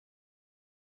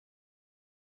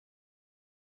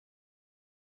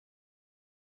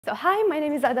So hi, my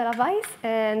name is Adela Vais,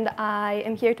 and I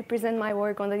am here to present my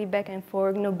work on the backend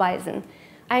for GNU Bison.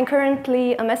 I'm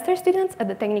currently a master's student at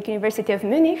the Technical University of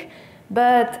Munich,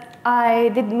 but I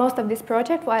did most of this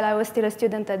project while I was still a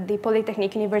student at the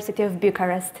Polytechnic University of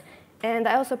Bucharest. And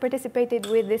I also participated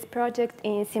with this project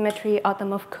in Symmetry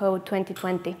Autumn of Code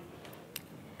 2020.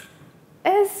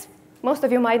 As most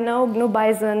of you might know, GNU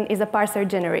Bison is a parser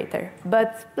generator.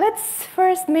 But let's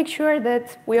first make sure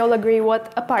that we all agree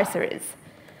what a parser is.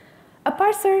 A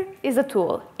parser is a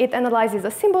tool. It analyzes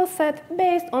a symbol set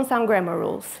based on some grammar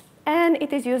rules. And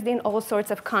it is used in all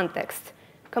sorts of contexts: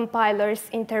 compilers,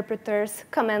 interpreters,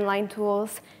 command line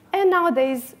tools, and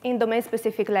nowadays in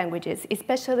domain-specific languages,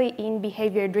 especially in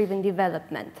behavior-driven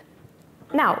development.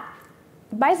 Now,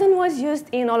 Bison was used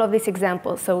in all of these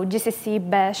examples, so GCC,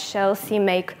 Bash, Shell,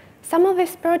 CMake. Some of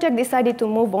this project decided to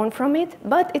move on from it,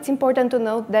 but it's important to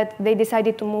note that they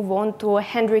decided to move on to a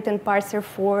handwritten parser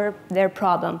for their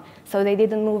problem, so they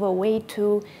didn't move away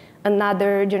to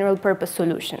another general-purpose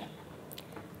solution.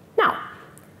 Now,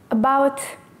 about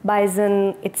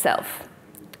Bison itself.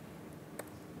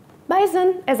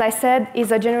 Bison, as I said,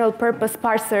 is a general-purpose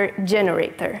parser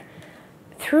generator.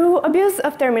 Through abuse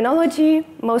of terminology,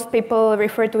 most people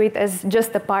refer to it as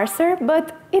just a parser,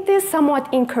 but it is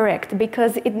somewhat incorrect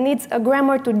because it needs a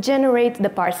grammar to generate the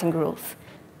parsing rules.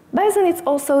 Bison is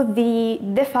also the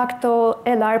de facto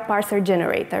LALR parser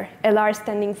generator, LALR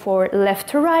standing for left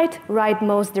to right,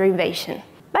 rightmost derivation.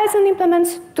 Bison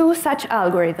implements two such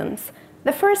algorithms.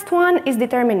 The first one is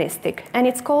deterministic, and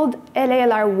it's called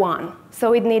LALR1.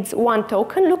 So it needs one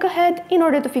token look ahead in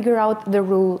order to figure out the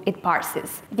rule it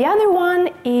parses. The other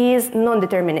one is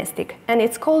non-deterministic, and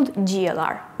it's called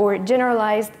GLR, or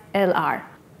generalized LR.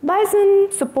 Bison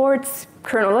supports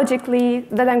chronologically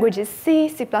the languages C,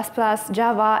 C++,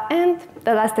 Java, and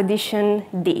the last addition,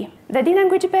 D. The D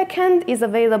language backend is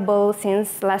available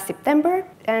since last September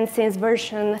and since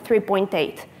version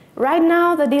 3.8. Right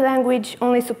now, the D language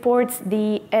only supports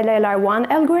the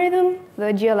LALR1 algorithm.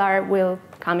 The GLR will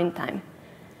come in time.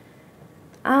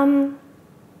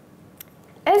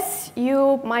 As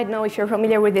you might know if you're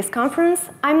familiar with this conference,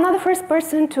 I'm not the first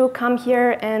person to come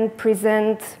here and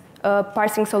present a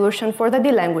parsing solution for the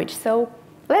D language. So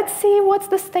let's see what's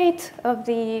the state of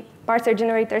the parser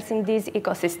generators in this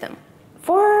ecosystem.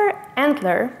 For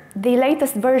Antler, the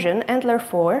latest version, Antler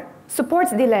 4,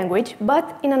 supports D language,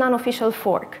 but in an unofficial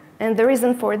fork. And the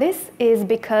reason for this is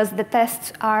because the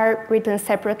tests are written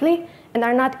separately and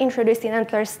are not introduced in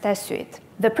Antler's test suite.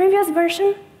 The previous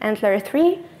version, Antler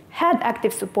 3, had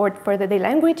active support for the D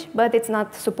language, but it's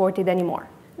not supported anymore.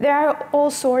 There are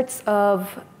all sorts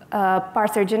of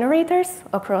parser generators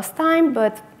across time,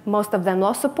 but most of them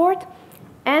lost support.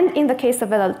 And in the case of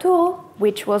LL2,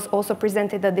 which was also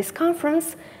presented at this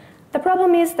conference, the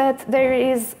problem is that there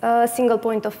is a single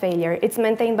point of failure. It's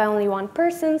maintained by only one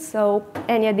person, so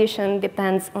any addition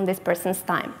depends on this person's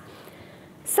time.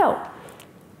 So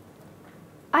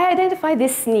I identified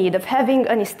this need of having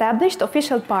an established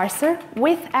official parser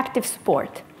with active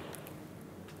support.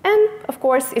 And of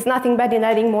course, it's nothing bad in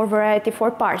adding more variety for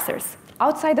parsers.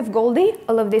 Outside of Goldie,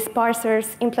 all of these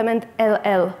parsers implement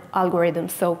LL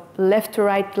algorithms, so left to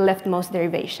right, leftmost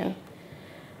derivation.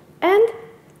 And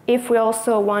if we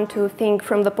also want to think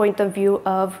from the point of view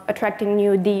of attracting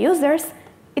new D users,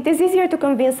 it is easier to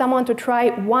convince someone to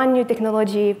try one new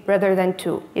technology rather than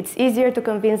two. It's easier to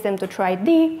convince them to try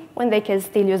D when they can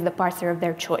still use the parser of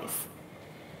their choice.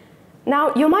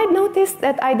 Now, you might notice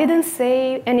that I didn't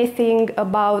say anything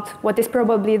about what is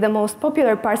probably the most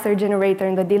popular parser generator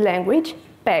in the D language,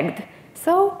 pegged.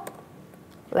 So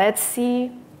let's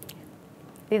see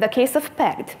the case of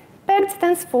pegged. Pegged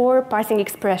stands for parsing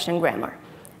expression grammar.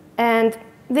 And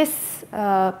this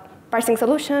parsing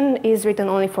solution is written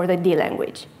only for the D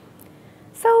language.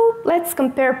 So let's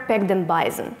compare pegged and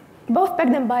Bison. Both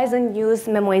pegged and Bison use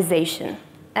memoization.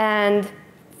 And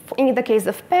in the case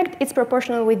of pegged, it's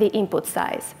proportional with the input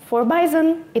size. For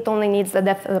Bison, it only needs the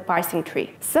depth of the parsing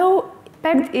tree. So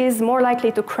pegged is more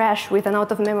likely to crash with an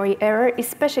out-of-memory error,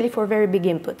 especially for very big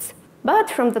inputs.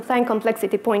 But from the time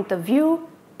complexity point of view,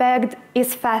 pegged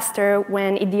is faster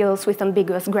when it deals with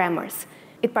ambiguous grammars.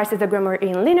 It parses the grammar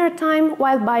in linear time,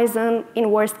 while Bison, in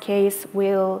worst case,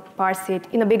 will parse it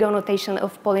in a big notation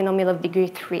of polynomial of degree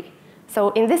 3.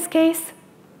 So in this case,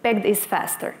 pegged is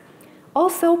faster.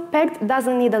 Also, pegged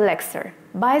doesn't need a lexer.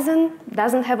 Bison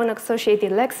doesn't have an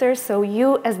associated lexer, so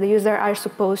you, as the user, are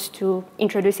supposed to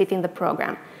introduce it in the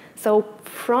program. So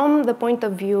from the point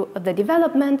of view of the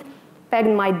development, pegged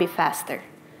might be faster.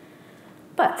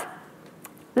 But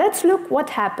let's look what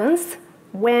happens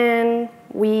when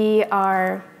we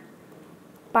are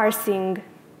parsing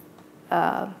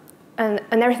an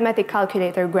an arithmetic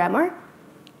calculator grammar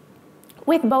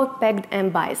with both pegged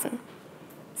and Bison.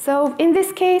 So in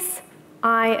this case,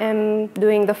 I am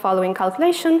doing the following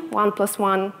calculation, 1 plus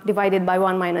 1 divided by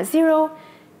 1 minus 0,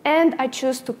 and I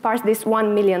choose to parse this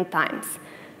 1 million times.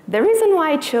 The reason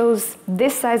why I chose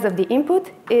this size of the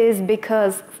input is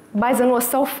because Bison was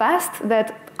so fast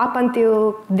that up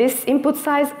until this input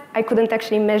size, I couldn't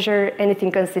actually measure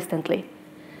anything consistently.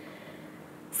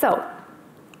 So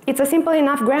it's a simple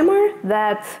enough grammar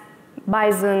that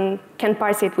Bison can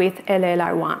parse it with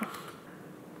LALR1.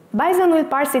 Bison will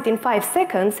parse it in 5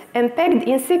 seconds and pegged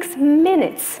in 6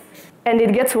 minutes. And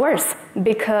it gets worse,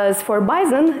 because for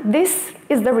Bison, this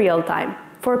is the real time.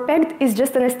 For pegged, it's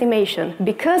just an estimation.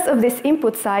 Because of this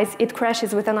input size, it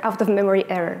crashes with an out-of-memory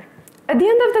error. At the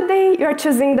end of the day, you're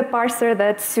choosing the parser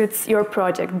that suits your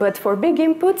project. But for big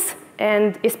inputs,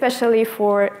 and especially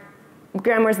for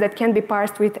grammars that can be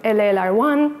parsed with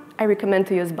LALR1, I recommend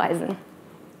to use Bison.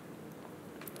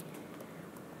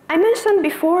 I mentioned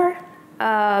before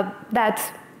that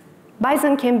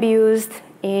Bison can be used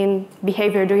in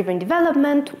behavior-driven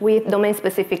development with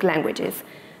domain-specific languages.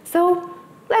 So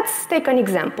let's take an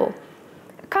example.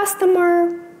 A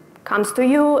customer comes to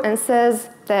you and says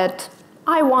that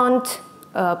I want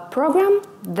a program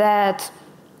that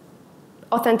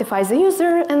authentifies the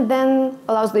user and then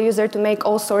allows the user to make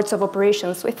all sorts of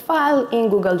operations with file in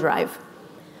Google Drive.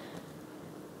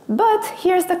 But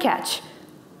here's the catch.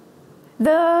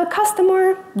 The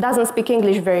customer doesn't speak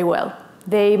English very well.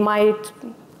 They might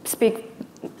speak,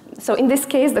 so in this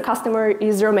case, the customer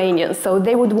is Romanian, so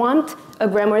they would want a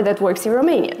grammar that works in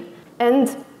Romanian.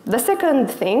 And the second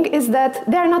thing is that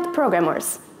they're not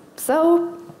programmers.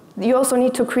 So you also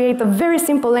need to create a very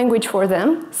simple language for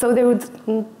them, so they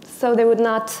would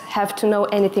not have to know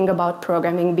anything about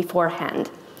programming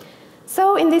beforehand.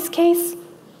 So in this case,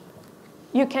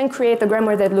 you can create a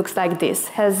grammar that looks like this.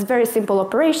 Has very simple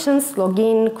operations,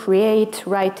 login, create,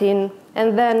 write in,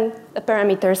 and then the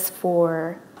parameters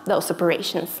for those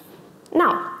operations.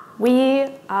 Now, we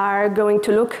are going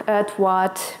to look at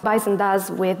what Bison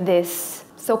does with these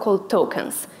so-called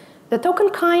tokens. The token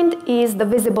kind is the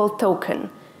visible token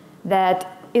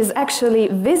that is actually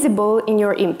visible in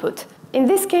your input. In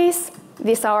this case,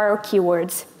 these are our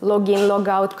keywords, login,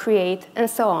 logout, create, and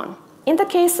so on. In the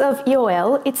case of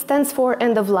EOL, it stands for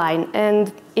end of line,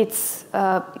 and it's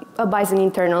a Bison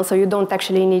internal, so you don't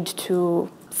actually need to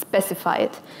specify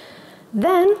it.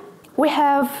 Then we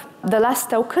have the last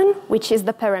token, which is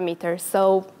the parameter.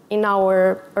 So in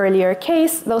our earlier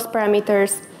case, those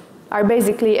parameters are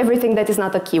basically everything that is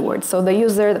not a keyword. So the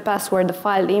user, the password, the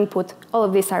file, the input, all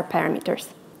of these are parameters.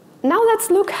 Now let's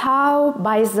look how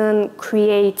Bison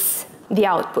creates the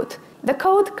output. The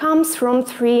code comes from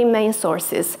 3 main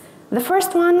sources. The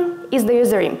first one is the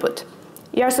user input.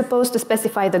 You are supposed to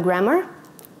specify the grammar,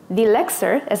 the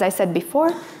lexer, as I said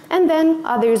before, and then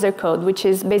other user code, which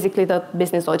is basically the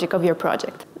business logic of your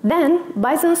project. Then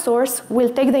Bison source will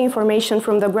take the information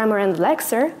from the grammar and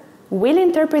lexer, will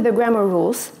interpret the grammar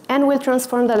rules, and will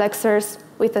transform the lexers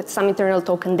with some internal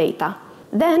token data.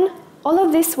 Then all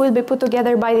of this will be put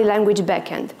together by the language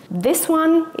backend. This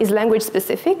one is language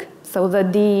specific, so the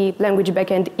D language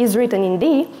backend is written in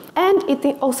D, and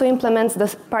it also implements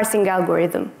the parsing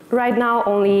algorithm. Right now,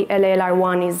 only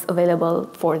LALR1 is available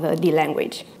for the D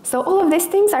language. So all of these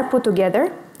things are put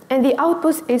together, and the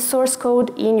output is source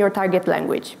code in your target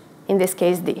language, in this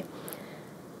case D.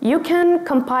 You can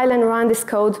compile and run this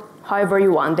code however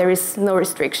you want. There is no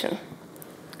restriction.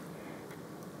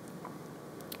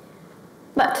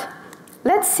 But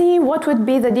let's see what would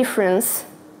be the difference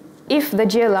if the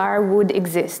GLR would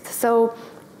exist. So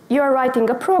you're writing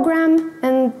a program,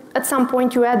 and at some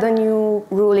point you add a new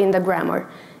rule in the grammar.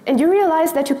 And you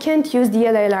realize that you can't use the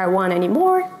LALR1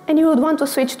 anymore, and you would want to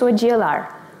switch to a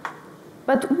GLR.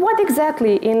 But what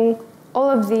exactly in all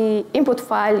of the input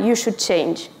file you should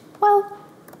change? Well,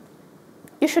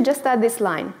 you should just add this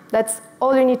line. That's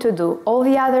all you need to do. All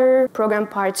the other program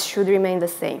parts should remain the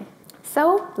same.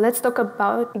 So let's talk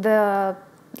about the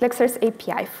lexers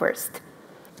API first.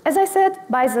 As I said,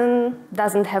 Bison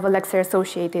doesn't have a lexer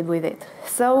associated with it.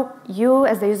 So you,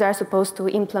 as the user, are supposed to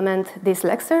implement this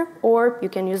lexer, or you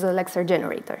can use a lexer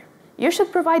generator. You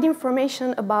should provide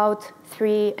information about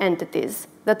 3 entities: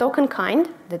 the token kind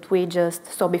that we just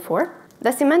saw before,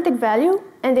 the semantic value,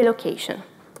 and the location.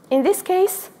 In this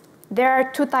case, there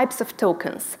are 2 types of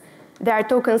tokens. There are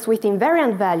tokens with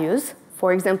invariant values,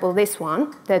 for example, this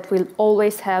one, that will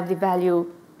always have the value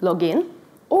login,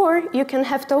 or you can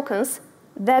have tokens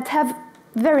that have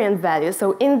variant values.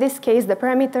 So in this case, the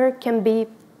parameter can be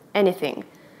anything.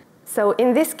 So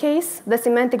in this case, the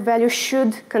semantic value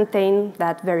should contain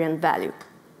that variant value.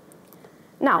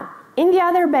 Now, in the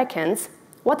other backends,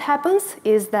 what happens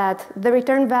is that the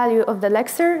return value of the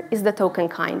lexer is the token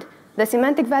kind. The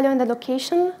semantic value and the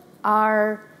location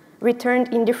are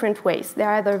returned in different ways.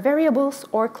 They're either variables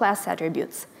or class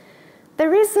attributes. The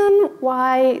reason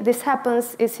why this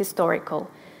happens is historical.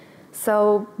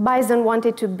 So Bison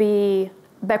wanted to be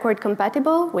backward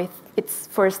compatible with its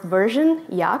first version,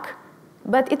 Yak,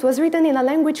 but it was written in a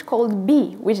language called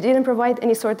B, which didn't provide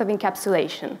any sort of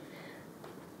encapsulation.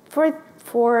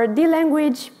 For the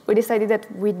language, we decided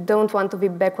that we don't want to be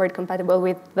backward compatible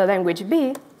with the language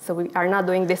B, so we are not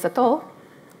doing this at all.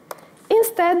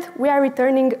 Instead, we are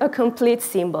returning a complete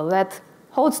symbol that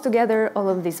holds together all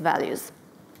of these values.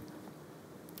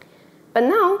 But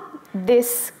now,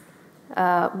 this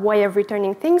way of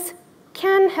returning things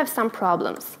can have some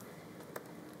problems.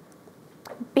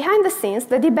 Behind the scenes,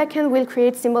 the D backend will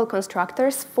create symbol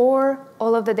constructors for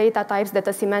all of the data types that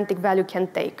a semantic value can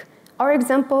take. Our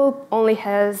example only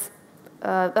has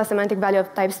a semantic value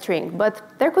of type string, but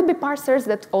there could be parsers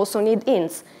that also need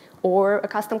ints or a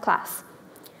custom class.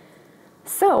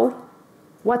 So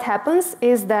what happens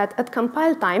is that at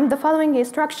compile time, the following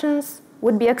instructions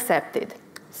would be accepted.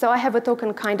 So I have a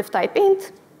token kind of type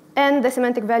int, and the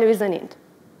semantic value is an int.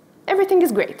 Everything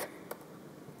is great.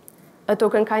 A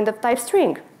token kind of type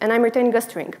string, and I'm returning a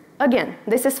string. Again,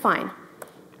 this is fine.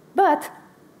 But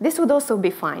this would also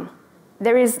be fine.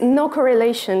 There is no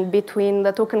correlation between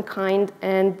the token kind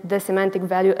and the semantic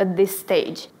value at this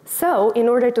stage. So in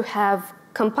order to have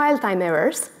compile time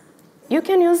errors, you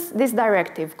can use this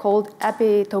directive called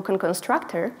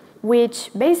API-token-constructor,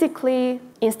 which basically,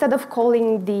 instead of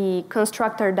calling the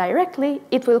constructor directly,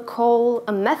 it will call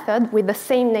a method with the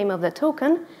same name of the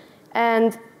token,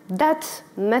 and that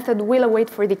method will await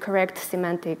for the correct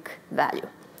semantic value.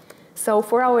 So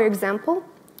for our example,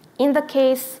 in the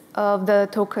case of the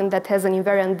token that has an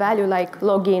invariant value like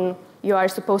login, you are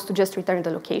supposed to just return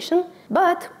the location.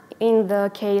 But in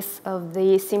the case of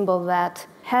the symbol that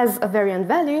has a variant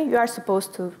value, you are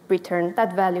supposed to return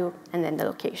that value and then the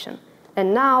location.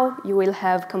 And now you will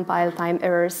have compile time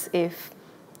errors if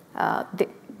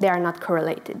they are not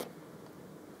correlated.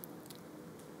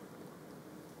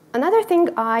 Another thing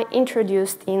I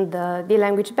introduced in the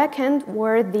language backend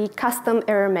were the custom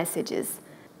error messages.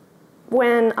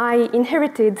 When I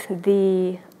inherited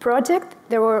the project,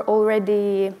 there were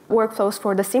already workflows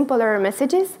for the simple error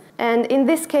messages. And in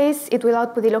this case, it will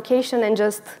output the location and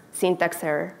just syntax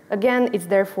error. Again, it's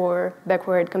there for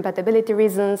backward compatibility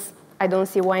reasons. I don't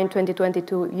see why in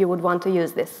 2022 you would want to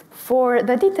use this. For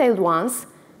the detailed ones,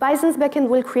 Bison's backend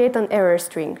will create an error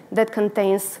string that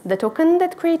contains the token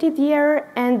that created the error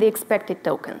and the expected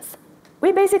tokens.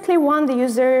 We basically want the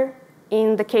user,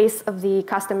 in the case of the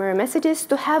custom error messages,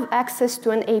 to have access to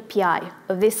an API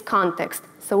of this context.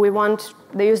 So we want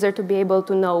the user to be able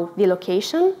to know the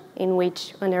location in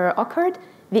which an error occurred,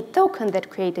 the token that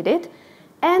created it,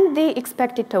 and the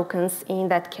expected tokens in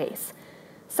that case.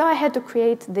 So I had to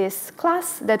create this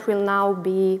class that will now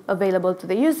be available to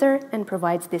the user and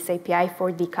provides this API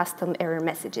for the custom error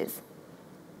messages.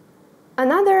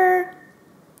 Another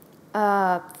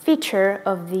feature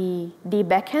of the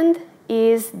backend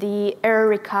is the error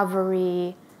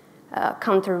recovery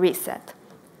counter reset.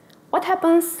 What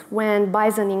happens when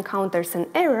Bison encounters an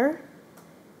error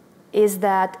is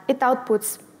that it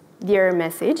outputs the error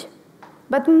message,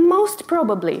 but most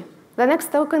probably the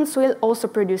next tokens will also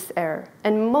produce error,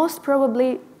 and most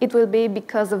probably it will be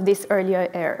because of this earlier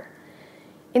error.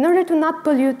 In order to not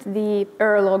pollute the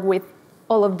error log with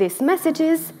all of these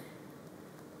messages,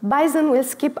 Bison will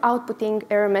skip outputting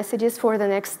error messages for the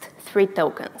next 3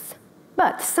 tokens.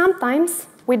 But sometimes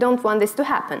we don't want this to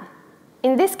happen.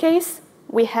 In this case,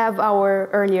 we have our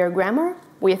earlier grammar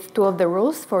with 2 of the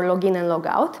rules for login and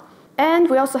logout, and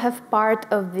we also have part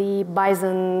of the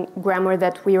Bison grammar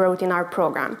that we wrote in our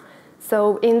program.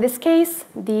 So in this case,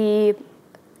 the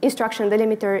instruction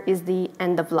delimiter is the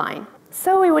end of line.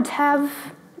 So we would have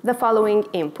the following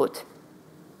input.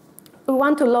 We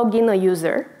want to log in a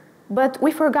user, but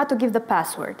we forgot to give the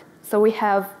password. So we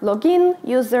have login,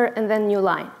 user, and then new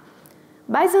line.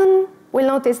 Bison will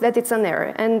notice that it's an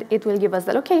error, and it will give us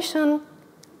the location,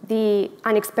 the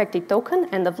unexpected token,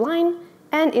 end of line,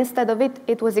 and instead of it,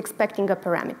 it was expecting a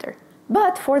parameter.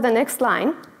 But for the next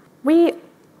line, we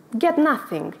get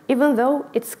nothing, even though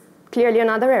it's clearly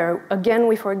another error. Again,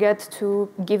 we forget to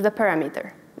give the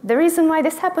parameter. The reason why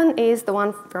this happened is the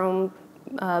one from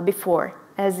before,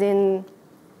 as in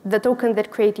the token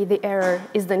that created the error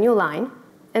is the new line,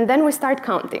 and then we start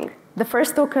counting. The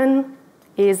first token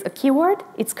is a keyword,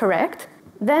 it's correct.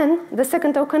 Then the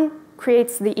second token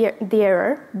creates the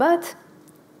error, but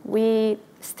we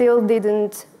still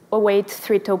didn't await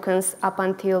 3 tokens up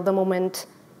until the moment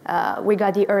we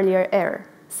got the earlier error.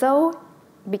 So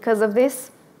because of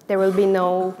this, there will be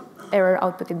no error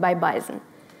outputted by Bison.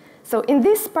 So in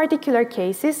these particular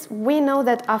cases, we know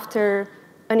that after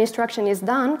an instruction is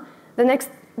done,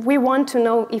 we want to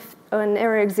know if an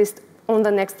error exists on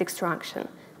the next instruction.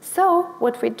 So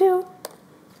what we do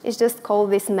is just call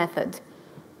this method.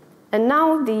 And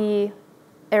now the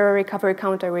error recovery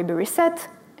counter will be reset,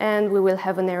 and we will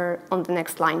have an error on the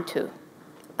next line too.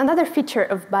 Another feature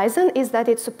of Bison is that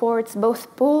it supports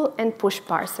both pull and push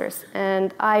parsers,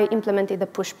 and I implemented the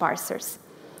push parsers.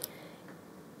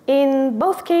 In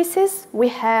both cases, we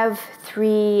have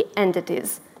 3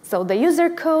 entities. So the user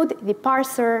code, the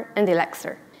parser, and the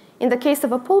lexer. In the case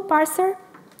of a pull parser,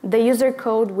 the user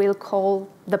code will call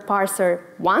the parser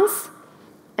once,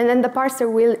 and then the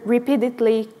parser will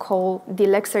repeatedly call the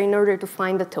lexer in order to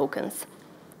find the tokens.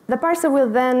 The parser will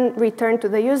then return to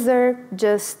the user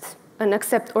just an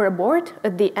accept or abort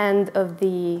at the end of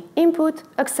the input,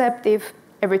 accept if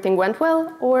everything went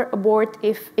well, or abort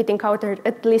if it encountered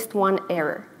at least 1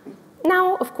 error.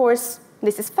 Now, of course,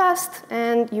 this is fast,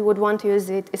 and you would want to use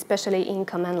it especially in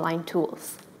command line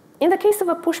tools. In the case of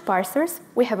a push parsers,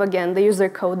 we have again the user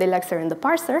code, the lexer, and the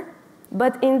parser.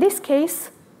 But in this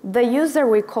case, the user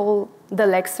will call the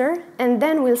lexer, and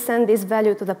then will send this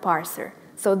value to the parser.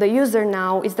 So the user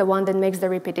now is the one that makes the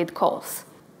repeated calls.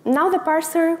 Now the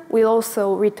parser will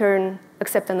also return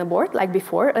accept and abort, like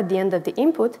before, at the end of the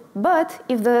input. But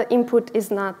if the input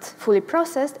is not fully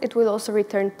processed, it will also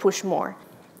return push more,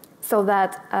 so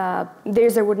that the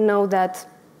user would know that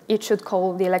it should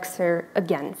call the lexer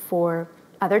again for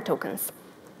other tokens.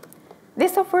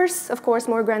 This offers, of course,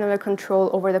 more granular control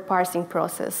over the parsing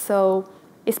process. So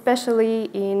especially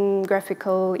in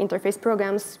graphical interface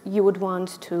programs, you would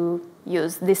want to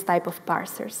use this type of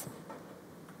parsers.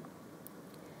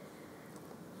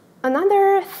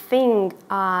 Another thing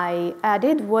I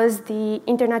added was the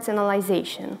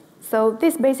internationalization. So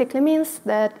this basically means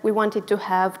that we wanted to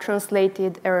have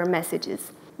translated error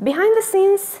messages. Behind the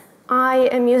scenes, I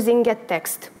am using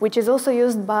getText, which is also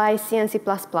used by C and C++.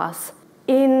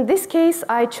 In this case,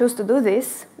 I choose to do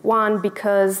this, one,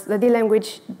 because the D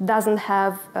language doesn't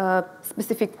have a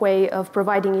specific way of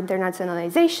providing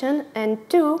internationalization, and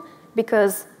two,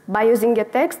 because by using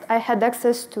getText, I had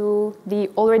access to the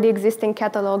already existing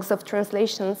catalogs of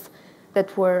translations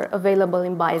that were available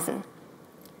in Bison.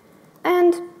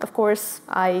 And, of course,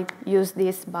 I use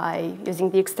this by using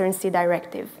the extern C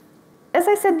directive. As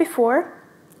I said before,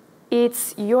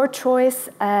 it's your choice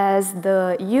as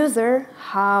the user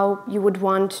how you would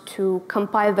want to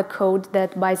compile the code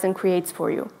that Bison creates for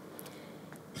you.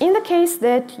 In the case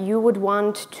that you would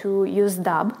want to use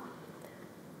dub,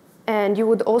 and you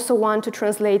would also want to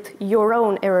translate your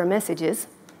own error messages,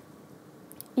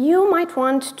 you might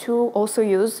want to also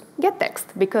use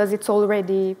getText, because it's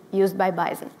already used by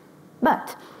Bison.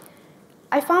 But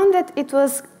I found that it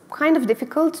was kind of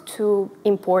difficult to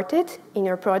import it in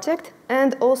your project,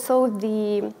 and I also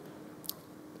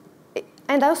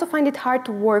find it hard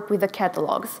to work with the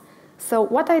catalogs. So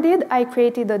what I did, I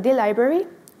created a D library,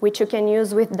 which you can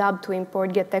use with dub to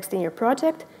import getText in your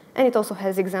project, and it also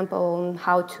has example on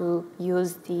how to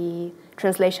use the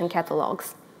translation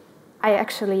catalogs. I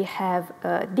actually have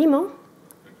a demo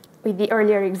with the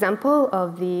earlier example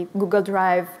of the Google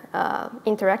Drive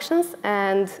interactions,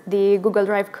 and the Google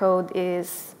Drive code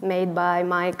is made by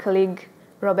my colleague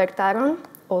Robert Aron,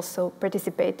 also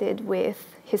participated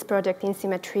with his project in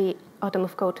Symmetry Autumn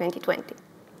of Code 2020.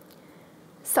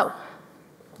 So,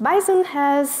 Bison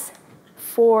has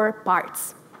 4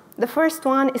 parts. The first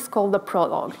one is called the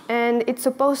prologue, and it's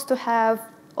supposed to have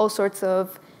all sorts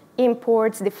of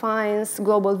imports, defines,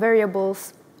 global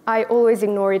variables. I always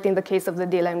ignore it in the case of the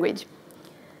D language.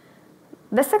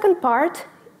 The second part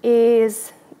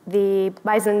is the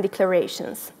Bison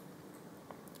declarations.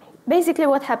 Basically,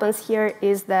 what happens here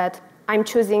is that I'm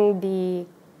choosing the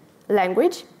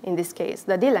language, in this case,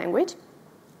 the D language.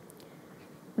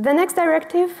 The next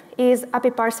directive is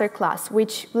API parser class,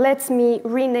 which lets me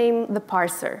rename the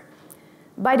parser.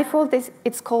 By default,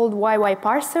 it's called YY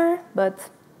parser, but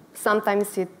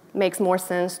sometimes it makes more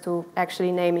sense to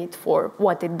actually name it for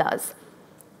what it does.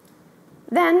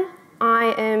 Then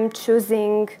I am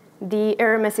choosing the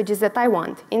error messages that I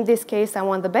want. In this case, I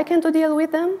want the backend to deal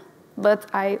with them, but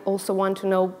I also want to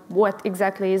know what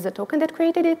exactly is the token that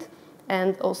created it,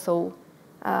 and also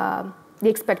the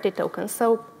expected token.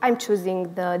 So I'm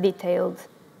choosing the detailed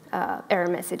error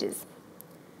messages.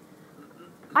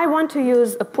 I want to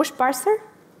use a push parser.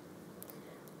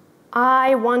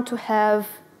 I want to have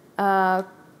the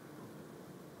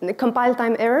compile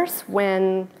time errors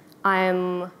when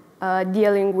I'm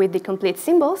dealing with the complete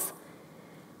symbols.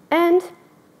 And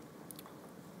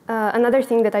another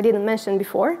thing that I didn't mention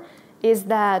before is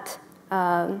that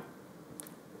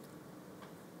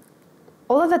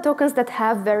all of the tokens that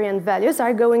have variant values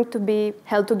are going to be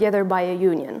held together by a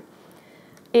union.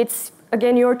 It's,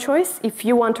 again, your choice if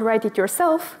you want to write it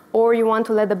yourself or you want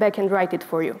to let the backend write it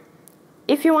for you.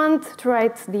 If you want to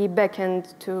write the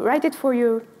backend to write it for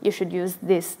you, you should use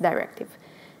this directive.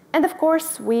 And of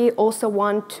course, we also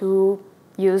want to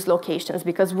use locations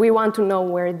because we want to know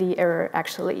where the error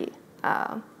actually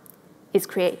is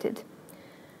created.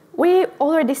 We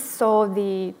already saw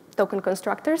the token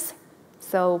constructors.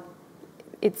 So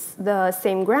it's the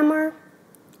same grammar,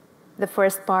 the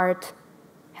first part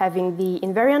having the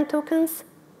invariant tokens,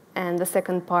 and the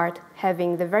second part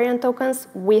having the variant tokens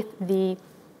with the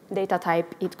data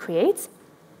type it creates.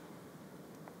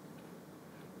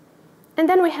 And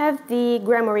then we have the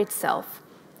grammar itself.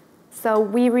 So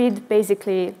we read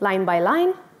basically line by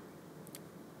line.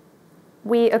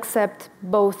 We accept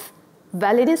both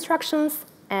valid instructions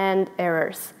and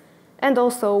errors, and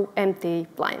also empty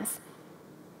lines.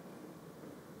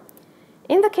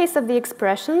 In the case of the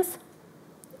expressions,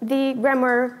 the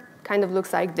grammar kind of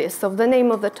looks like this. So the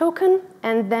name of the token,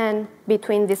 and then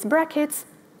between these brackets,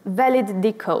 valid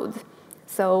decode.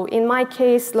 So in my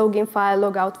case, login file,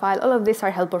 logout file, all of these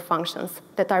are helper functions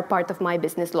that are part of my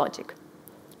business logic.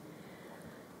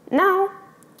 Now,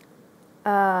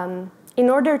 in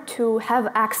order to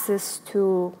have access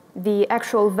to the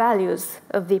actual values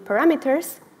of the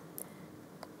parameters,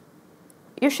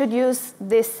 you should use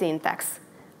this syntax.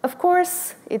 Of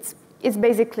course, it's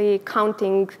basically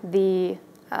counting the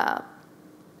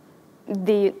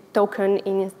token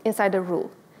inside a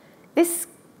rule. This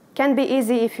can be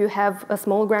easy if you have a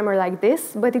small grammar like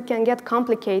this, but it can get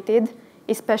complicated,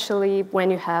 especially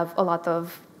when you have a lot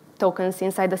of tokens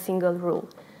inside a single rule.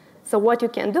 So what you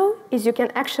can do is you can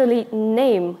actually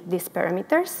name these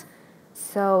parameters.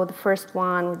 So the first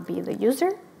one would be the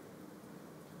user.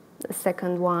 The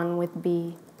second one would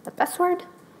be the password.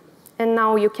 And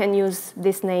now you can use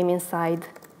this name inside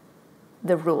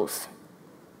the rules.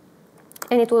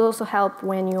 And it will also help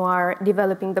when you are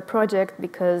developing the project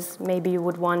because maybe you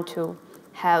would want to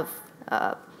have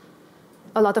a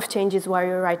lot of changes while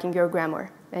you're writing your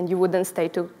grammar. And you wouldn't stay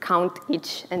to count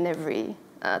each and every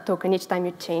token each time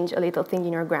you change a little thing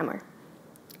in your grammar.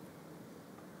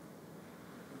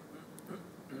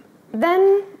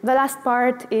 Then the last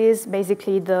part is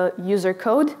basically the user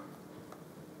code.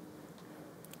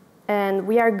 And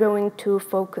we are going to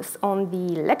focus on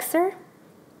the lexer.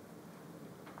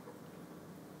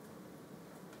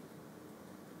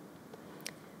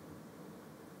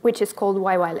 Which is called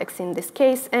YYLex in this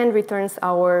case, and returns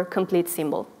our complete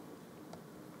symbol.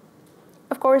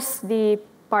 Of course, the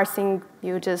parsing,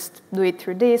 you just do it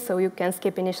through this, so you can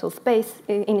skip initial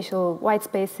white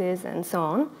spaces, and so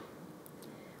on.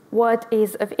 What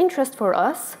is of interest for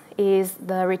us is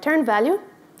the return value.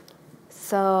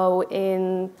 So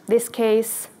in this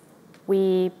case,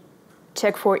 we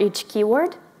check for each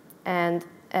keyword, and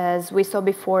as we saw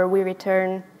before, we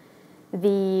return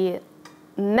the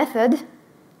method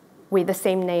with the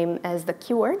same name as the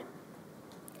keyword.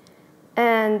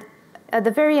 And at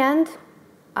the very end,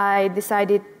 I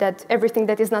decided that everything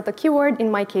that is not a keyword,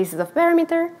 in my case, is a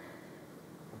parameter.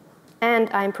 And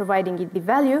I'm providing it the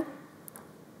value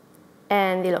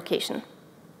and the location.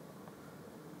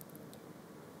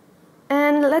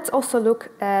 And let's also look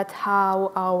at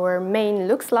how our main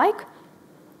looks like.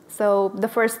 So the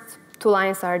first two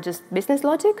lines are just business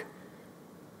logic.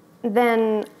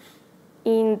 Then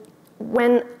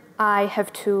when I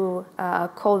have to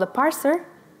call the parser,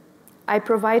 I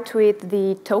provide to it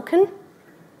the token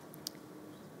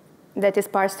that is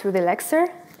parsed through the lexer.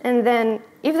 And then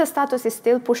if the status is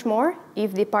still push more,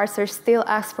 if the parser still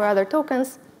asks for other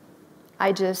tokens,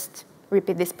 I just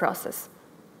repeat this process.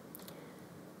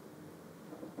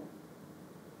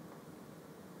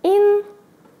 In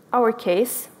our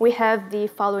case, we have the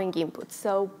following inputs.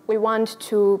 So we want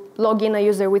to log in a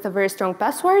user with a very strong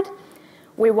password.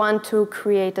 We want to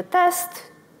create a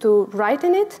test to write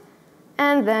in it,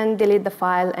 and then delete the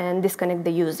file and disconnect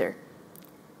the user.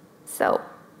 So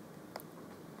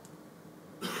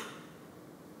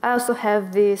I also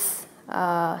have this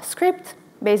script.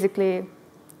 Basically,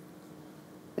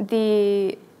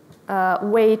 the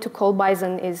way to call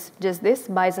Bison is just this,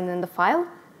 Bison in the file.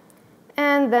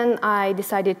 And then I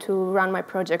decided to run my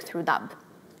project through dub.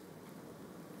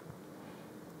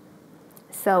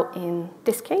 So in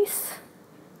this case,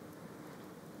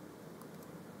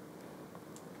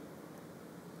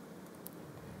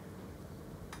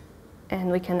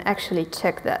 and we can actually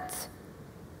check that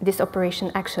this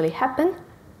operation actually happen.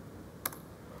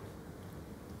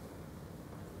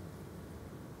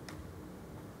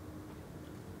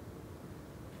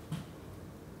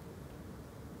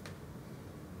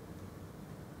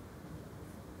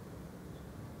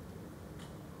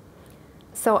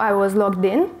 So I was logged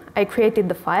in, I created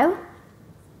the file.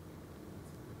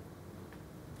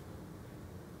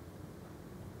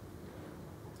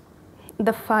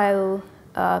 The file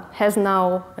has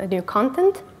now a new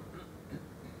content.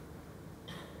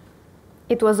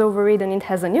 It was overridden, it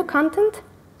has a new content.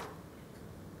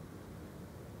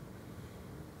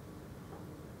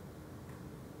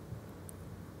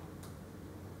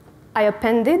 I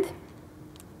appended.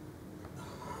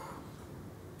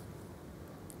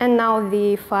 And now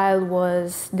the file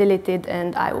was deleted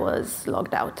and I was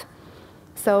logged out.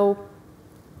 So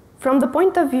from the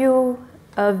point of view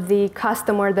of the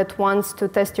customer that wants to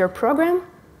test your program,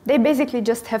 they basically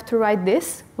just have to write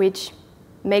this, which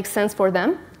makes sense for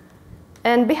them.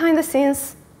 And behind the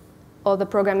scenes, all the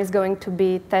program is going to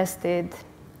be tested.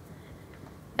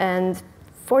 And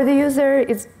for the user,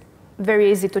 it's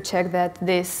very easy to check that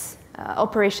these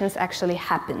operations actually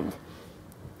happened.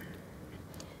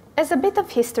 As a bit of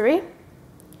history,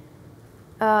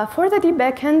 for the D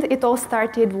backend, it all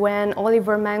started when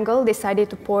Oliver Mangle decided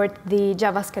to port the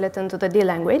Java skeleton to the D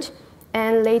language,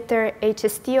 and later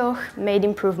HSTOH made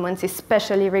improvements,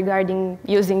 especially regarding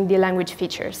using D language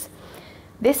features.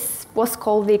 This was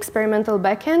called the experimental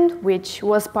backend, which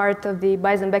was part of the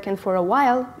Bison backend for a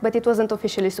while, but it wasn't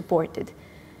officially supported.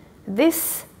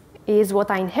 This is what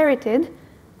I inherited.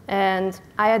 And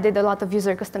I added a lot of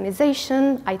user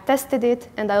customization, I tested it,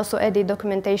 and I also added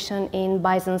documentation in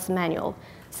Bison's manual.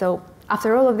 So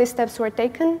after all of these steps were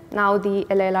taken, now the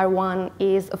LALR 1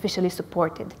 is officially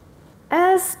supported.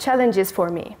 As challenges for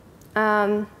me,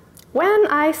 when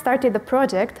I started the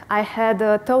project, I had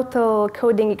a total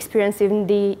coding experience in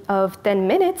D of 10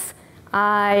 minutes.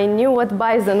 I knew what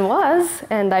Bison was,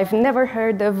 and I've never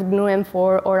heard of GNU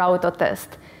M4 or Autotest.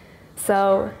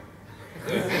 So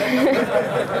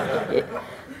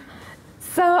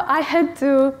So I had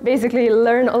to basically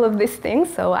learn all of these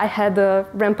things. So I had a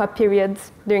ramp-up period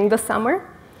during the summer.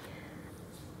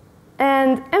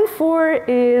 And M4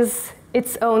 is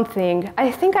its own thing.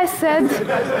 I think I said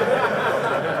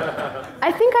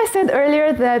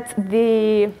earlier that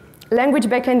the language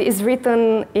backend is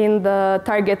written in the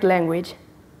target language.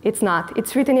 It's not.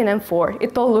 It's written in M4.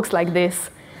 It all looks like this.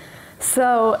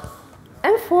 So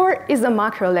M4 is a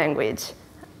macro language.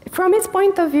 From its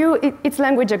point of view, it's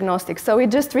language agnostic. So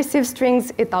it just receives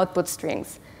strings, it outputs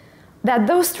strings. That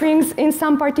those strings, in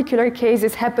some particular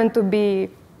cases, happen to be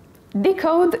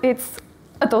decode, it's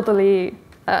totally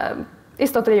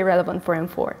irrelevant for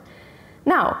M4.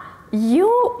 Now,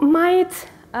 you might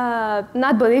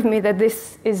not believe me that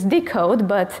this is decode,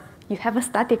 but you have a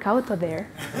static auto there.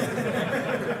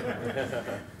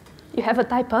 You have a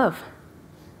type of.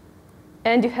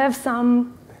 And you have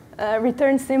some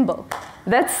return symbol.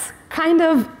 That's kind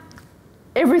of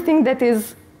everything that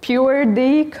is pure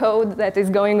D code that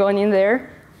is going on in there.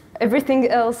 Everything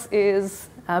else is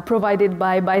provided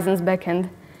by Bison's backend.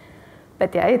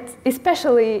 But yeah,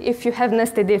 especially if you have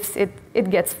nested ifs, it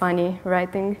gets funny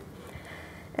writing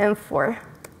M4.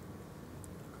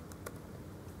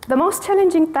 The most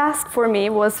challenging task for me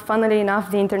was, funnily enough,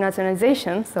 the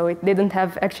internationalization. So it didn't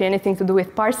have actually anything to do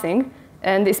with parsing,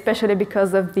 and especially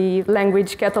because of the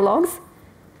language catalogs.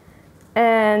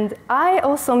 And I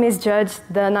also misjudged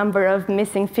the number of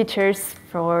missing features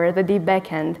for the D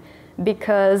backend,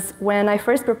 because when I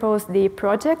first proposed the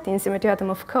project in Symmetry Autumn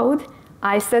of Code,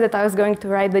 I said that I was going to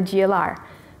write the GLR.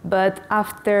 But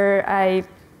after I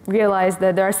realized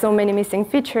that there are so many missing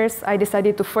features, I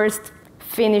decided to first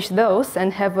finish those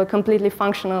and have a completely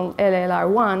functional LALR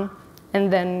 1,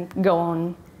 and then go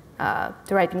on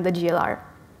to writing the GLR.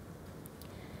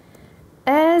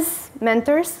 As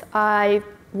mentors, I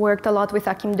worked a lot with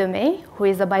Achim Demey, who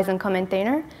is a Bison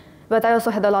commentator, but I also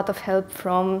had a lot of help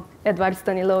from Edward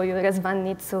Staniloiu, Răzvan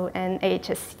Nițu, and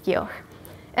HSTOH.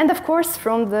 And of course,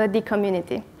 from the D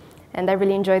community. And I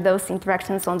really enjoyed those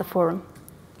interactions on the forum.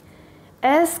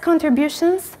 As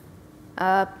contributions,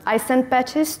 I sent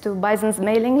patches to Bison's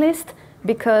mailing list,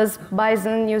 because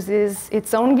Bison uses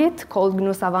its own Git called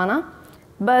GNU Savannah,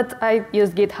 but I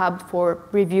used GitHub for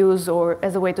reviews or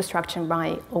as a way to structure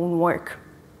my own work.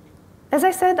 As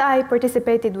I said, I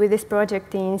participated with this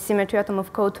project in Symmetry Autumn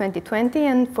of Code 2020,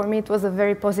 and for me it was a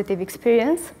very positive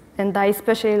experience. And I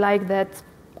especially like that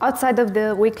outside of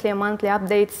the weekly and monthly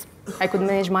updates, I could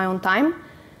manage my own time.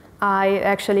 I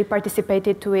actually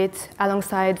participated to it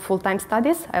alongside full-time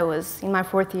studies. I was in my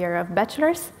 4th year of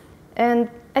bachelor's. And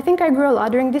I think I grew a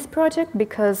lot during this project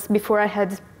because before I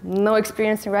had no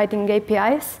experience in writing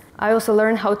APIs. I also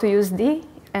learned how to use D,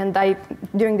 and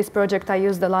during this project I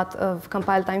used a lot of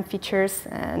compile time features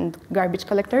and garbage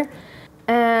collector.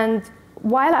 And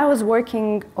while I was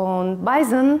working on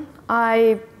Bison,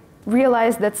 I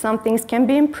realized that some things can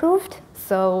be improved,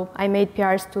 so I made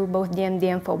PRs to both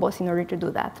DMD and Phobos in order to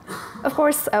do that. Of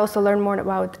course, I also learned more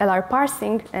about LR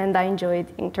parsing, and I enjoyed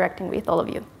interacting with all of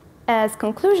you. As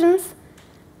conclusions,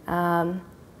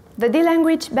 the D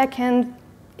language backend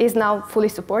is now fully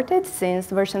supported since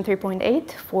version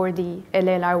 3.8 for the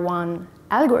LALR1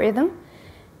 algorithm,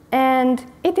 and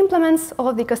it implements all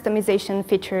of the customization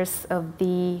features of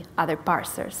the other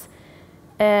parsers.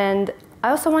 And I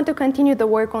also want to continue the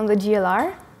work on the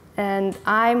GLR, and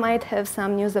I might have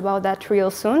some news about that real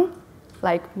soon,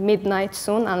 like midnight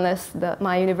soon, unless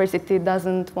my university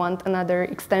doesn't want another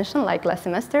extension like last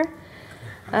semester.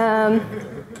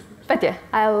 But yeah,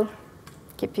 I'll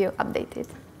keep you updated.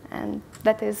 And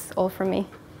that is all from me.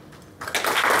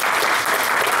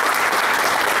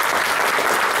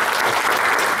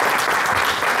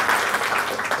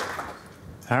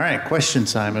 All right, question,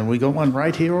 Simon. We got one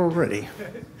right here already.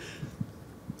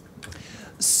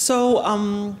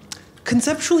 So,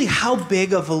 conceptually, how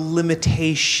big of a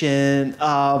limitation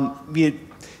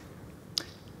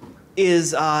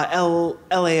is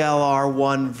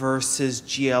LALR1 versus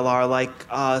GLR?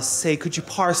 Like, say, could you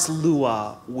parse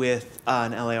Lua with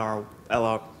an LALR?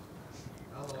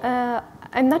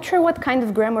 I'm not sure what kind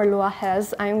of grammar Lua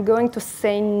has. I'm going to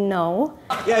say no.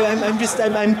 Yeah,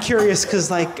 I'm curious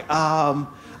because like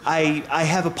I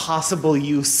have a possible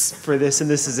use for this, and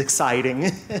this is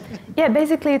exciting. Yeah,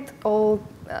 basically it all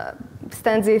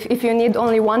stands if you need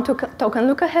only one token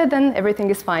look ahead, then everything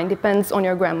is fine. Depends on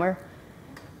your grammar.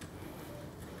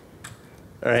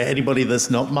 All right, anybody that's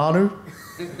not Manu?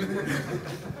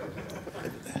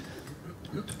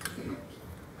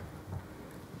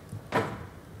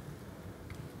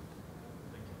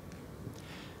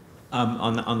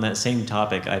 On that same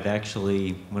topic, I've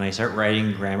actually, when I start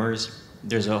writing grammars,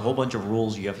 there's a whole bunch of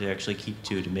rules you have to actually keep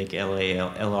to make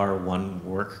LALR1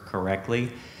 work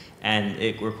correctly. And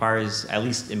it requires, at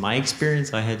least in my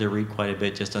experience, I had to read quite a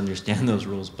bit just to understand those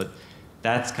rules. But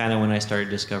that's kind of when I started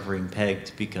discovering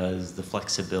pegged, because the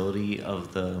flexibility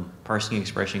of the parsing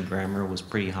expression grammar was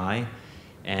pretty high.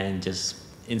 And just,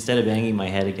 instead of banging my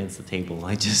head against the table,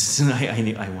 I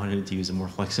wanted to use a more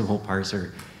flexible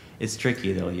parser. It's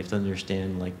tricky though. You have to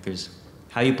understand like there's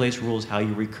how you place rules, how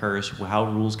you recurse, how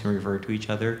rules can refer to each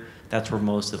other. That's where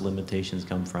most of the limitations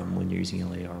come from when you're using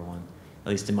LALR1,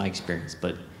 at least in my experience.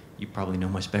 But you probably know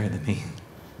much better than me.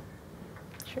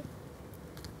 Sure.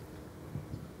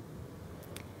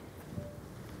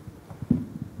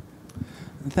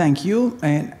 Thank you.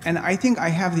 And I think I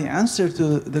have the answer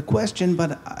to the question,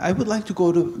 but I would like to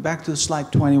go back to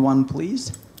slide 21,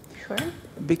 please. Sure.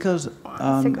 Because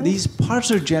these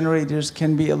parser generators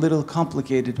can be a little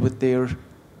complicated with their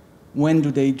when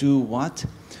do they do what.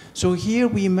 So here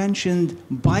we mentioned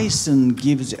Bison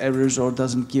gives errors or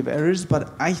doesn't give errors,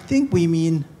 but I think we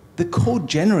mean the code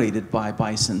generated by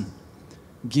Bison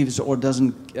gives or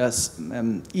doesn't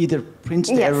either prints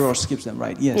the error or skips them,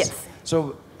 right? Yes. Yes.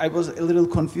 So I was a little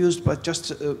confused, but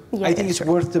just I think it's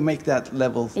worth to make that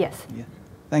level. Yes. Yeah.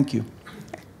 Thank you.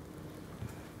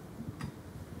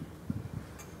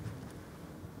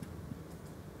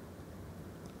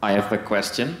 I have a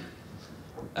question.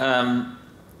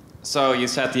 So you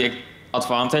said the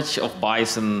advantage of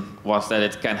Bison was that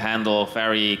it can handle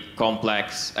very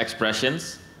complex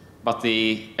expressions, but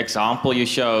the example you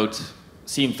showed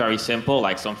seemed very simple,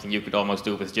 like something you could almost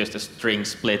do with just a string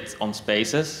split on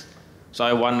spaces. So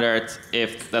I wondered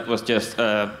if that was just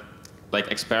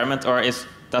like experiment, or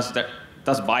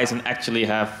does Bison actually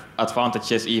have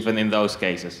advantages even in those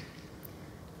cases?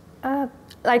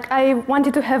 Like I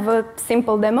wanted to have a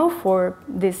simple demo for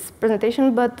this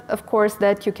presentation, but of course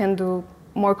that you can do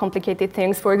more complicated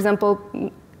things. For example,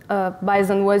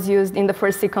 Bison was used in the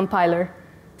first C compiler,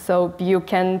 so you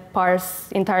can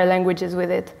parse entire languages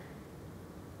with it.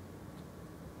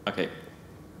 Okay.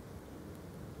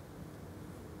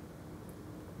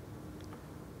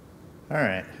 All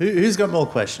right, who's got more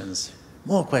questions?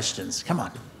 More questions, come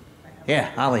on.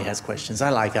 Yeah, Ali has questions. I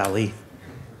like Ali.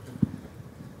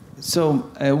 So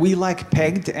we like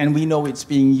pegged, and we know it's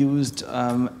being used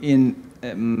in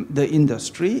the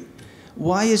industry.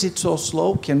 Why is it so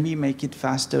slow? Can we make it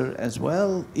faster as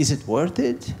well? Is it worth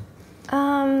it?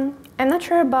 I'm not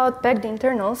sure about pegged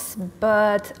internals,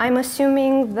 but I'm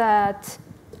assuming that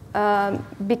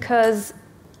because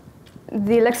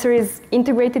the Lexer is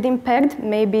integrated in pegged,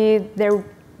 maybe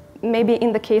maybe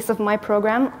in the case of my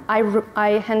program,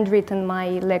 I handwritten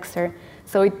my lexer.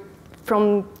 So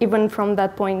even from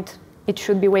that point, it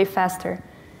should be way faster.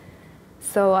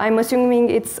 So I'm assuming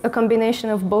it's a combination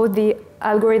of both the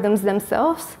algorithms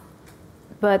themselves,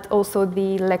 but also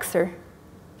the lexer.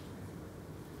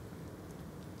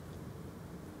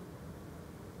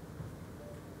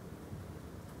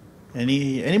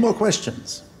 Any more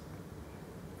questions?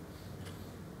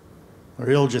 Or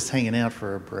are you all just hanging out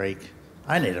for a break?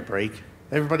 I need a break.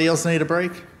 Everybody else need a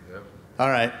break? Yep. All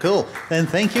right, cool. Then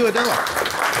thank you,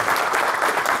 Adela.